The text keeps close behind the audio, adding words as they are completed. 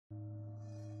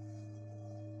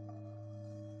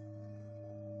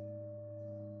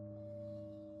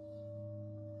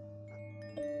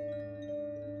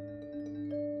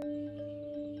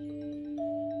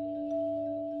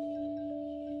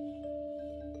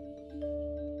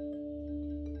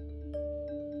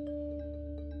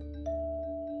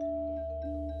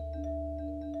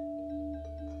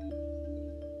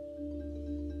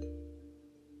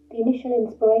initial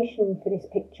inspiration for this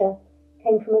picture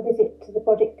came from a visit to the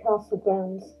Brodick Castle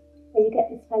grounds, where you get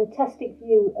this fantastic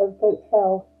view of Goat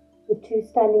Fell with two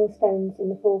standing stones in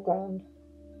the foreground.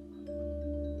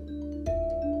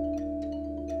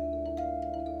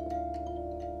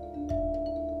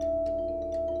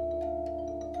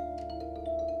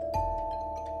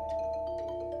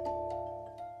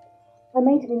 I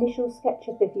made an initial sketch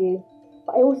of the view,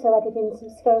 but I also added in some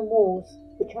stone walls,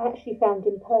 which I actually found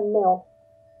in Pern Mill.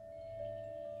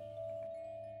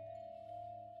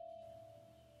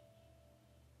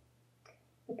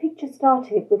 The picture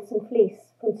started with some fleece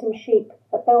from some sheep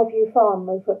at Bellevue Farm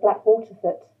over at Black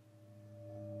Waterfoot.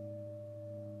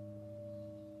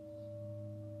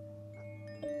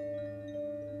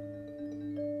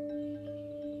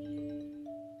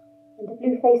 And a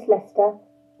blue-faced Leicester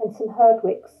and some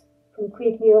herdwicks from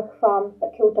Creedmuir Farm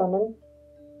at Kildonan,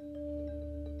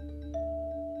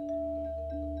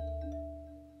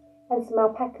 and some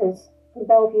alpacas from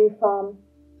Bellevue Farm,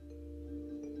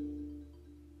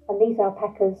 and these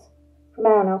alpacas from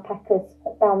Arran alpacas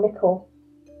at Balmickle.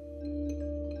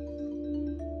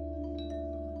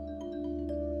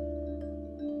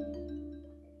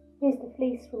 Here's the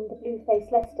fleece from the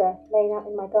blue-faced Leicester laying out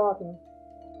in my garden.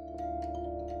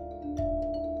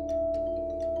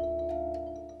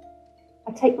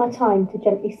 I take my time to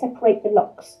gently separate the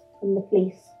locks from the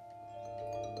fleece.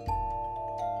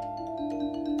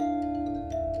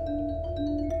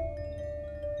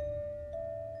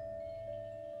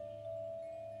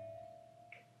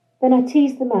 Then I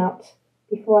tease them out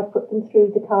before I put them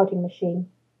through the carding machine.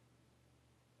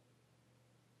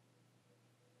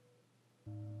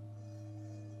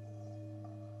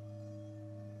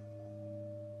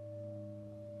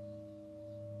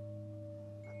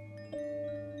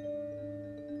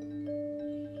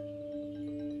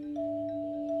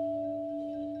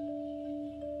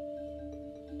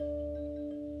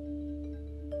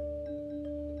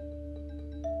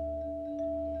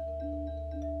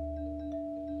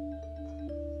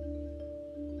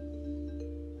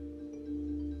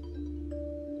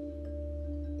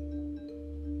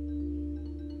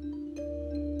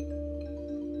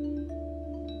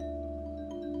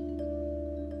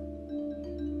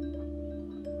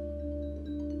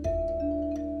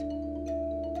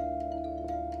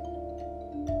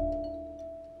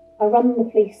 I run the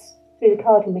fleece through the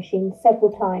carding machine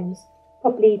several times,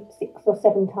 probably 6 or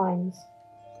 7 times.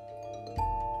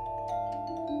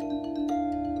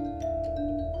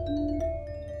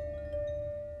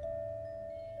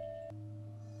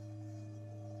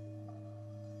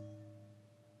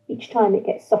 Each time it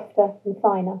gets softer and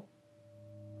finer.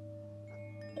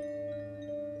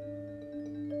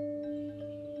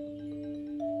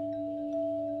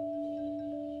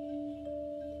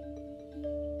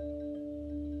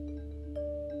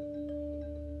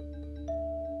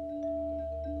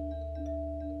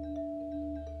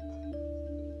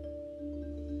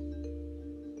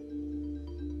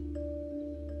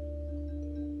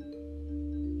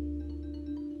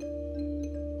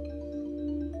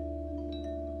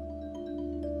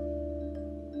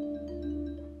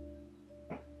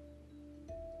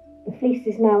 The fleece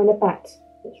is now in a bat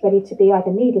that's ready to be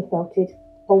either needle felted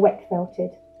or wet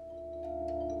felted.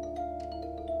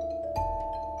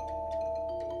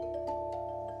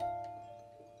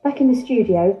 Back in the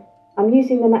studio, I'm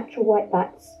using the natural white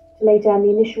bats to lay down the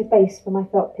initial base for my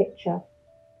felt picture.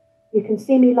 You can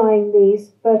see me lying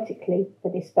these vertically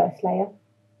for this first layer.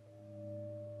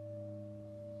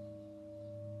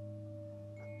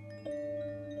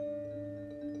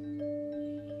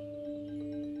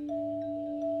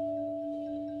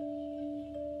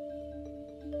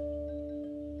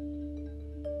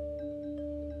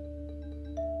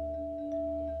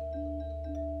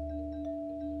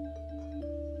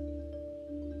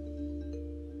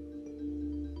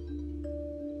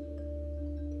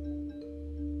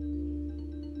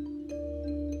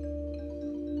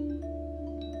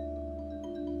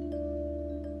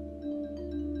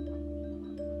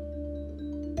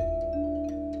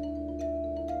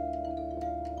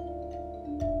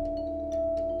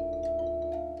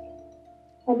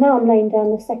 And now I'm laying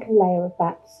down the second layer of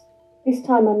bats. This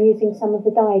time I'm using some of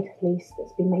the dyed fleece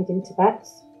that's been made into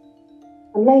bats.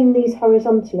 I'm laying these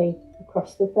horizontally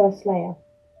across the first layer.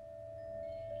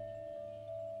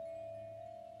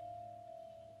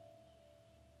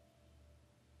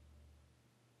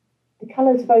 The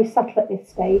colours are very subtle at this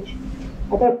stage.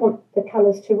 I don't want the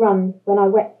colours to run when I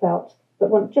wet felt, but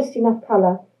want just enough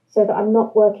colour so that I'm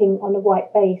not working on a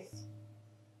white base.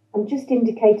 I'm just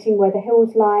indicating where the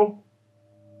hills lie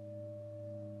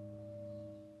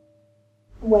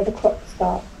and where the crops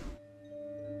start.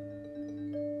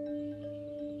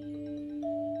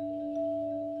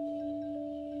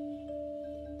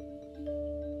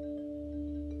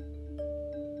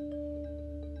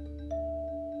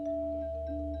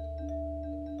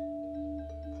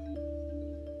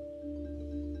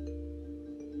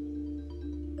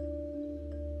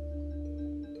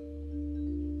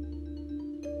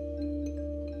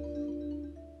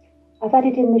 I've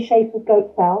added in the shape of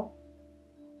goat fowl,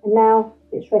 and now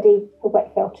it's ready for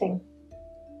wet felting.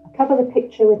 I cover the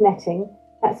picture with netting,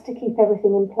 that's to keep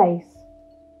everything in place.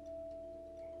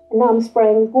 And now I'm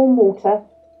spraying warm water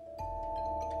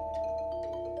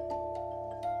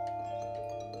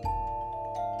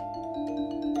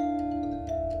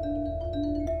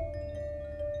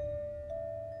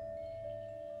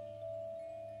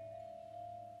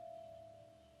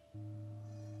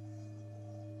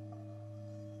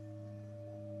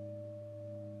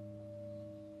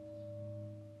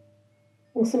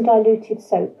and some diluted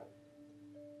soap,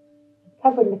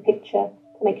 covering the picture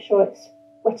to make sure it's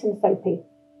wet and soapy.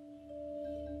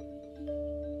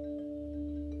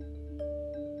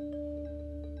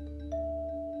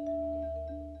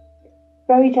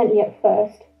 Very gently at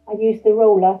first, I use the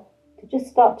roller to just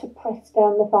start to press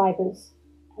down the fibres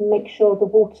and make sure the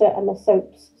water and the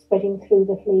soap's spreading through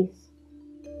the fleece.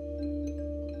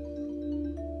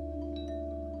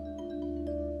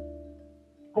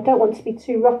 I don't want to be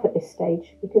too rough at this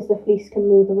stage because the fleece can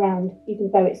move around even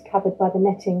though it's covered by the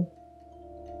netting.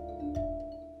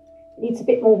 It needs a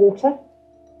bit more water.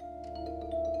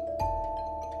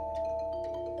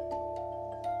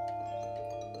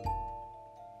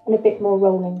 And a bit more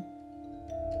rolling.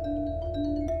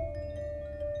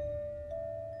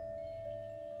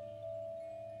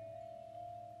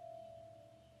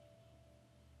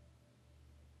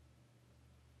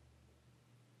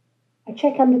 I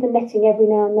check under the netting every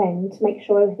now and then to make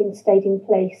sure everything stayed in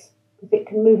place, because it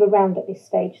can move around at this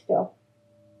stage still.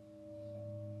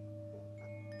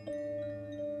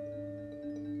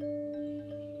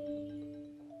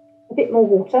 A bit more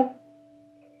water,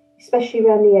 especially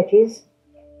around the edges.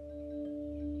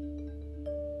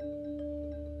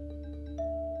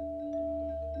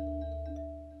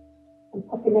 And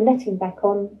popping the netting back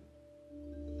on.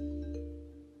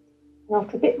 And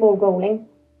after a bit more rolling,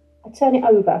 I turn it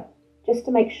over, just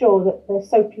to make sure that the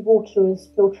soapy water has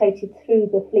filtrated through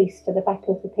the fleece to the back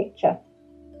of the picture.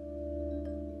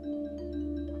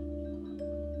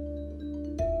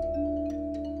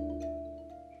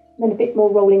 And then a bit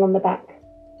more rolling on the back.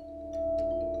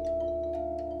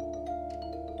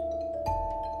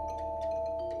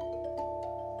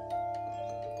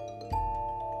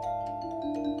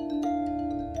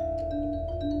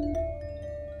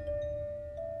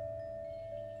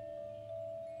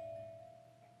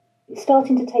 It's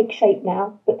starting to take shape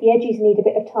now, but the edges need a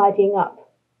bit of tidying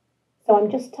up. So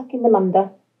I'm just tucking them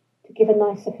under to give a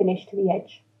nicer finish to the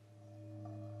edge.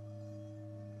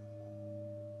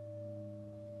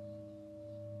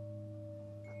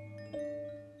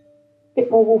 A bit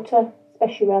more water,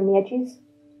 especially around the edges.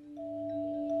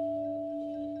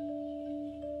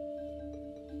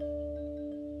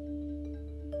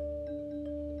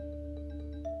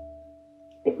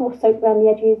 A bit more soap around the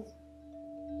edges.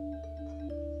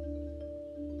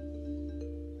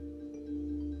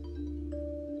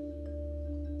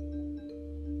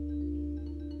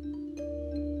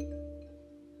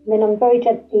 And then I'm very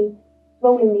gently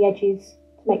rolling the edges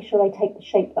to make sure they take the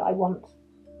shape that I want.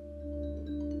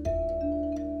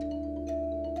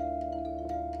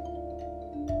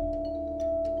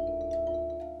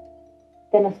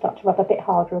 Then I start to rub a bit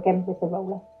harder again with the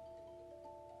roller.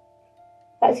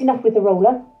 That's enough with the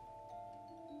roller.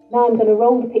 Now I'm going to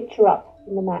roll the picture up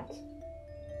in the mat.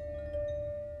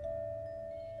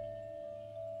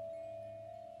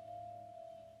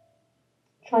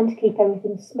 Trying to keep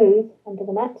everything smooth under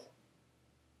the mat.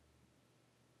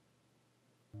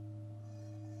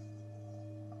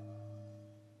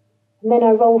 And then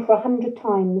I roll for 100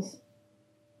 times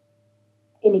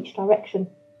in each direction.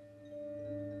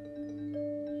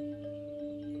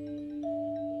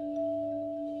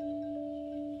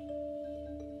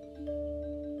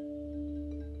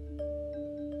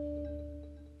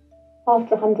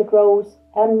 After 100 rolls,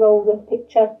 I unroll the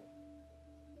picture,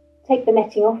 take the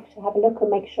netting off to have a look and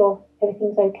make sure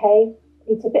everything's okay.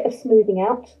 Needs a bit of smoothing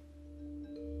out.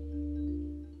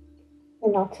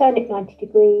 Then I'll turn it 90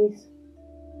 degrees.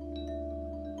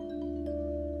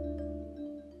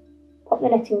 Pop the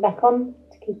netting back on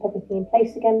to keep everything in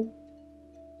place again.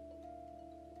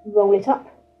 Roll it up.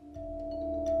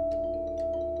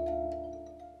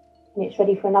 And it's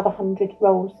ready for another 100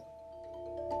 rolls.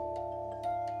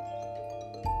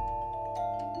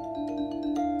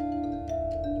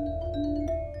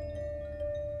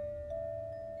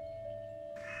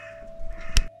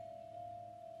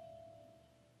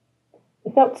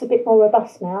 The felt's a bit more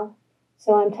robust now,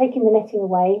 so I'm taking the netting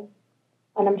away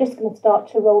and I'm just going to start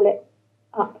to roll it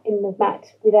up in the mat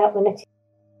without the netting.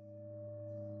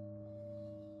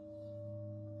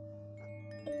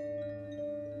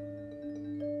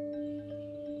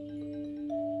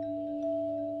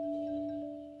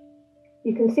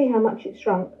 You can see how much it's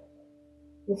shrunk,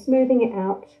 and smoothing it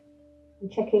out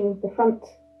and checking the front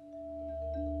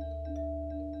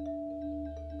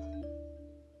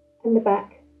and the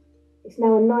back. It's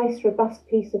now a nice robust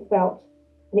piece of felt,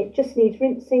 and it just needs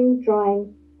rinsing,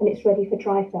 drying, and it's ready for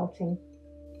dry felting.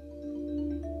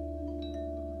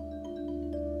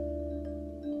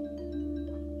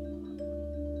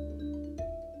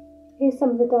 Here's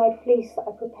some of the dyed fleece that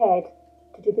I prepared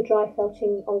to do the dry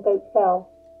felting on goat fell.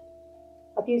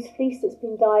 I've used fleece that's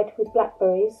been dyed with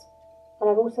blackberries, and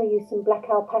I've also used some black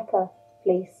alpaca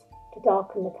fleece to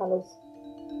darken the colours.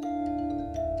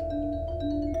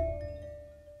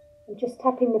 I'm just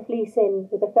tapping the fleece in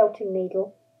with a felting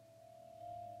needle.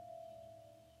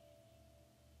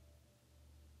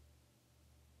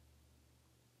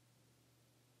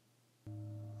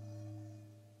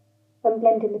 I'm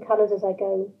blending the colours as I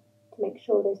go to make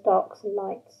sure there's darks and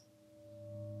lights.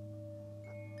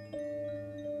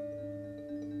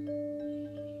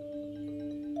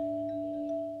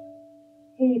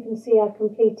 Here you can see I've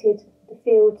completed the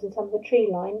fields and some of the tree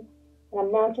line, and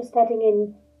I'm now just adding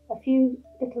in a few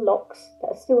little locks that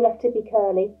are still left to be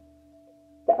curly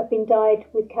that have been dyed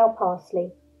with cow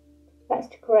parsley. That's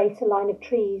to create a line of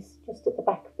trees just at the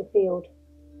back of the field.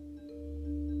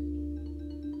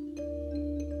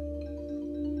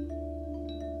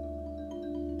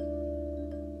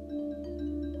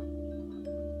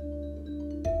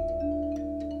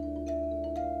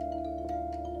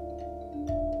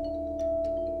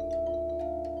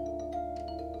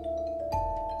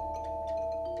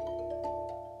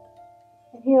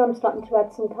 Here I'm starting to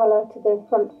add some colour to the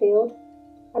front field,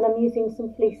 and I'm using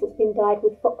some fleece that's been dyed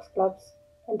with foxgloves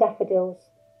and daffodils.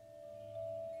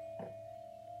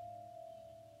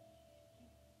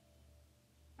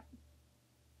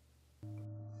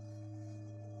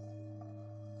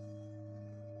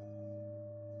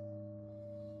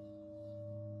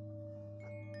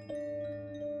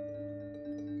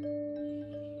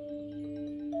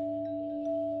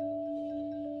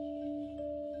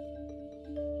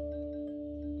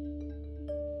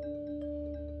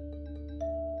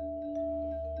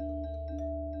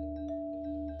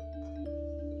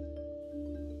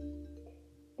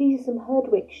 These are some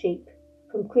Herdwick sheep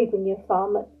from Creegwinure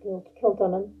Farm at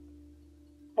Kildonnan.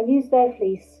 I used their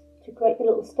fleece to create the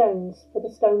little stones for the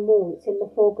stone wall that's in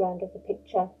the foreground of the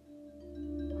picture.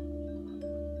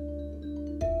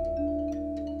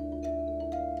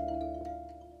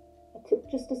 I took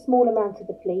just a small amount of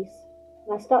the fleece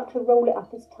and I start to roll it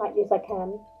up as tightly as I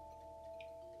can,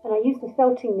 and I use the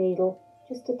felting needle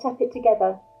just to tap it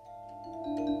together.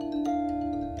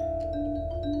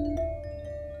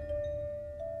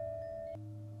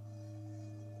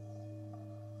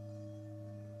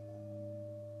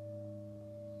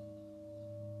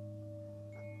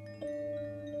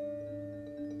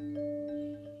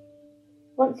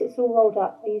 Once it's all rolled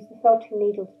up, I use the felting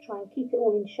needle to try and keep it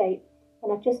all in shape,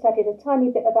 and I've just added a tiny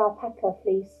bit of alpaca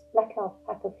fleece, black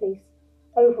alpaca fleece,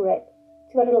 over it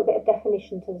to add a little bit of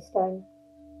definition to the stone.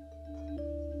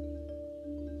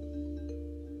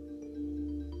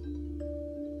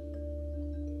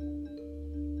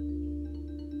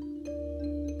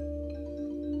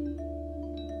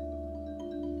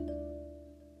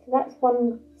 So that's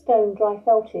one stone dry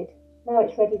felted. Now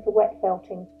it's ready for wet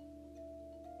felting.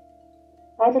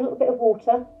 Add a little bit of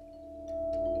water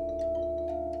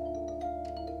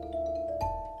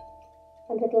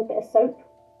and a little bit of soap,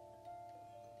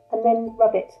 and then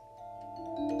rub it.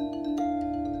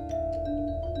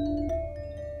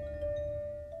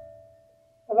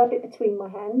 I rub it between my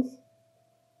hands.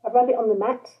 I rub it on the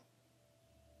mat.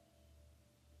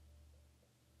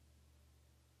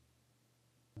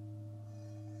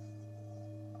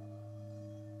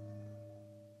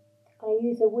 I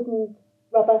use a wooden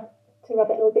rubber to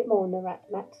rub it a little bit more on the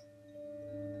mat.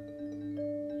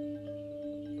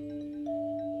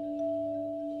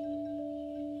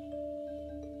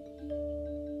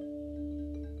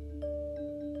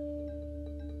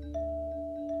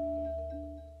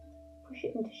 Push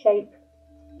it into shape.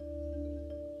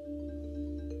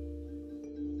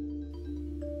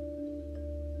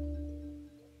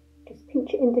 Just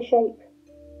pinch it into shape.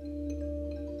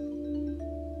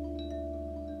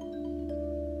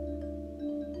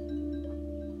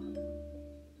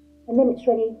 And then it's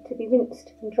ready to be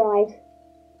rinsed and dried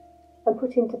and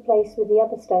put into place with the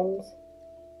other stones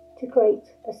to create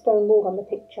a stone wall on the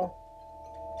picture.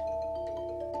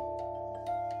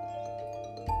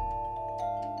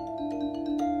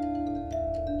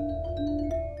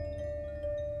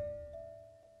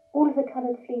 All of the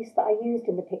coloured fleece that I used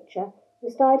in the picture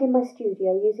was dyed in my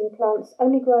studio using plants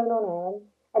only grown on Arran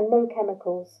and no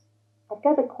chemicals. I've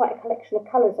gathered quite a collection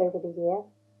of colours over the year.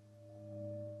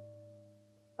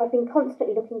 I've been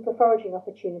constantly looking for foraging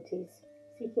opportunities,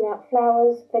 seeking out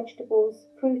flowers, vegetables,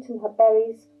 fruit and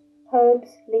berries, herbs,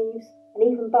 leaves, and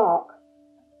even bark.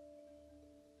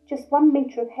 Just 1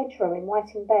 metre of hedgerow in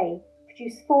Whiting Bay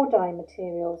produced 4 dye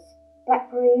materials: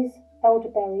 blackberries,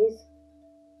 elderberries,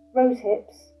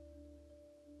 rosehips,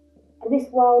 and this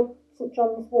wild St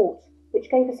John's wort, which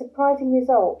gave a surprising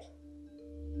result.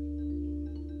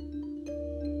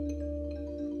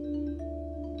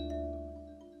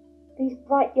 These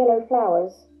bright yellow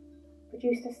flowers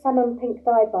produced a salmon pink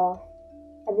dye bath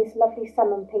and this lovely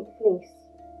salmon pink fleece.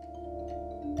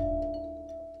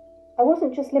 I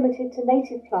wasn't just limited to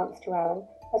native plants to Arran,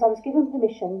 as I was given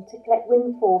permission to collect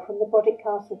windfall from the Broddick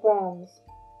Castle grounds.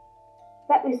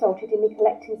 That resulted in me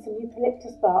collecting some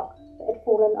eucalyptus bark that had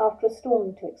fallen after a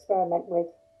storm to experiment with.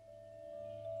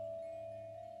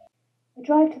 A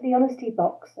drive to the Honesty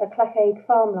Box at Clachaig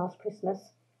Farm last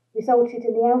Christmas resulted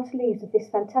in the outer leaves of this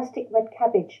fantastic red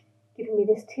cabbage giving me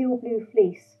this teal-blue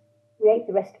fleece. We ate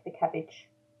the rest of the cabbage.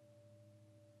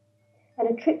 And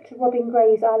a trip to Robin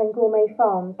Gray's Island Gourmet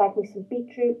Farm bagged me some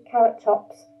beetroot, carrot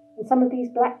tops, and some of these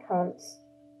black currants.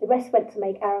 The rest went to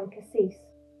make Arran cassis.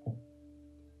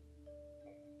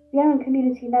 The Arran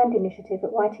Community Land Initiative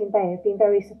at Whiting Bay have been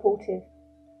very supportive.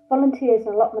 Volunteers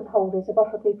and allotment holders have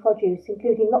offered me produce,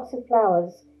 including lots of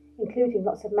flowers, including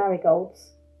lots of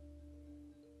marigolds,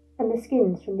 and the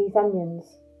skins from these onions.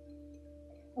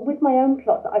 And with my own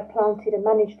plot that I've planted and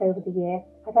managed over the year,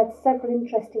 I've had several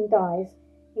interesting dyes,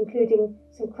 including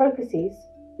some crocuses,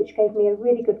 which gave me a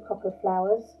really good crop of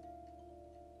flowers.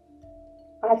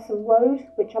 I have some woad,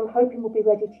 which I'm hoping will be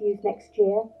ready to use next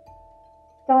year,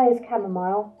 dyer's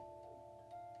chamomile,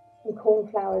 and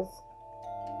cornflowers.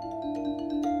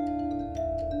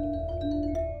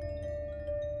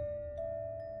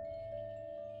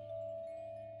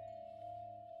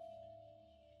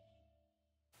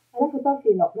 And up above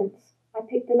the allotments, I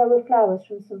picked the lower flowers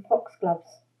from some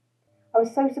foxgloves. I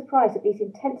was so surprised that these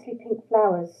intensely pink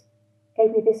flowers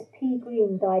gave me this pea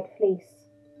green dyed fleece.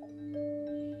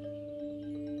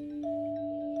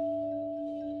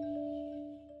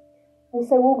 And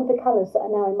so all of the colours that are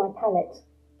now in my palette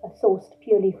are sourced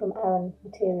purely from Arran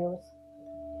materials.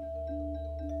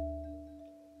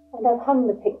 And I've hung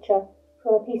the picture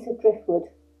from a piece of driftwood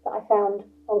that I found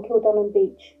on Kildonnan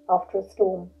Beach after a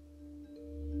storm.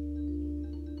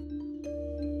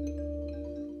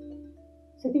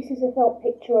 So this is a felt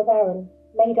picture of Arran,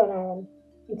 made on Arran,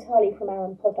 entirely from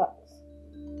Arran products.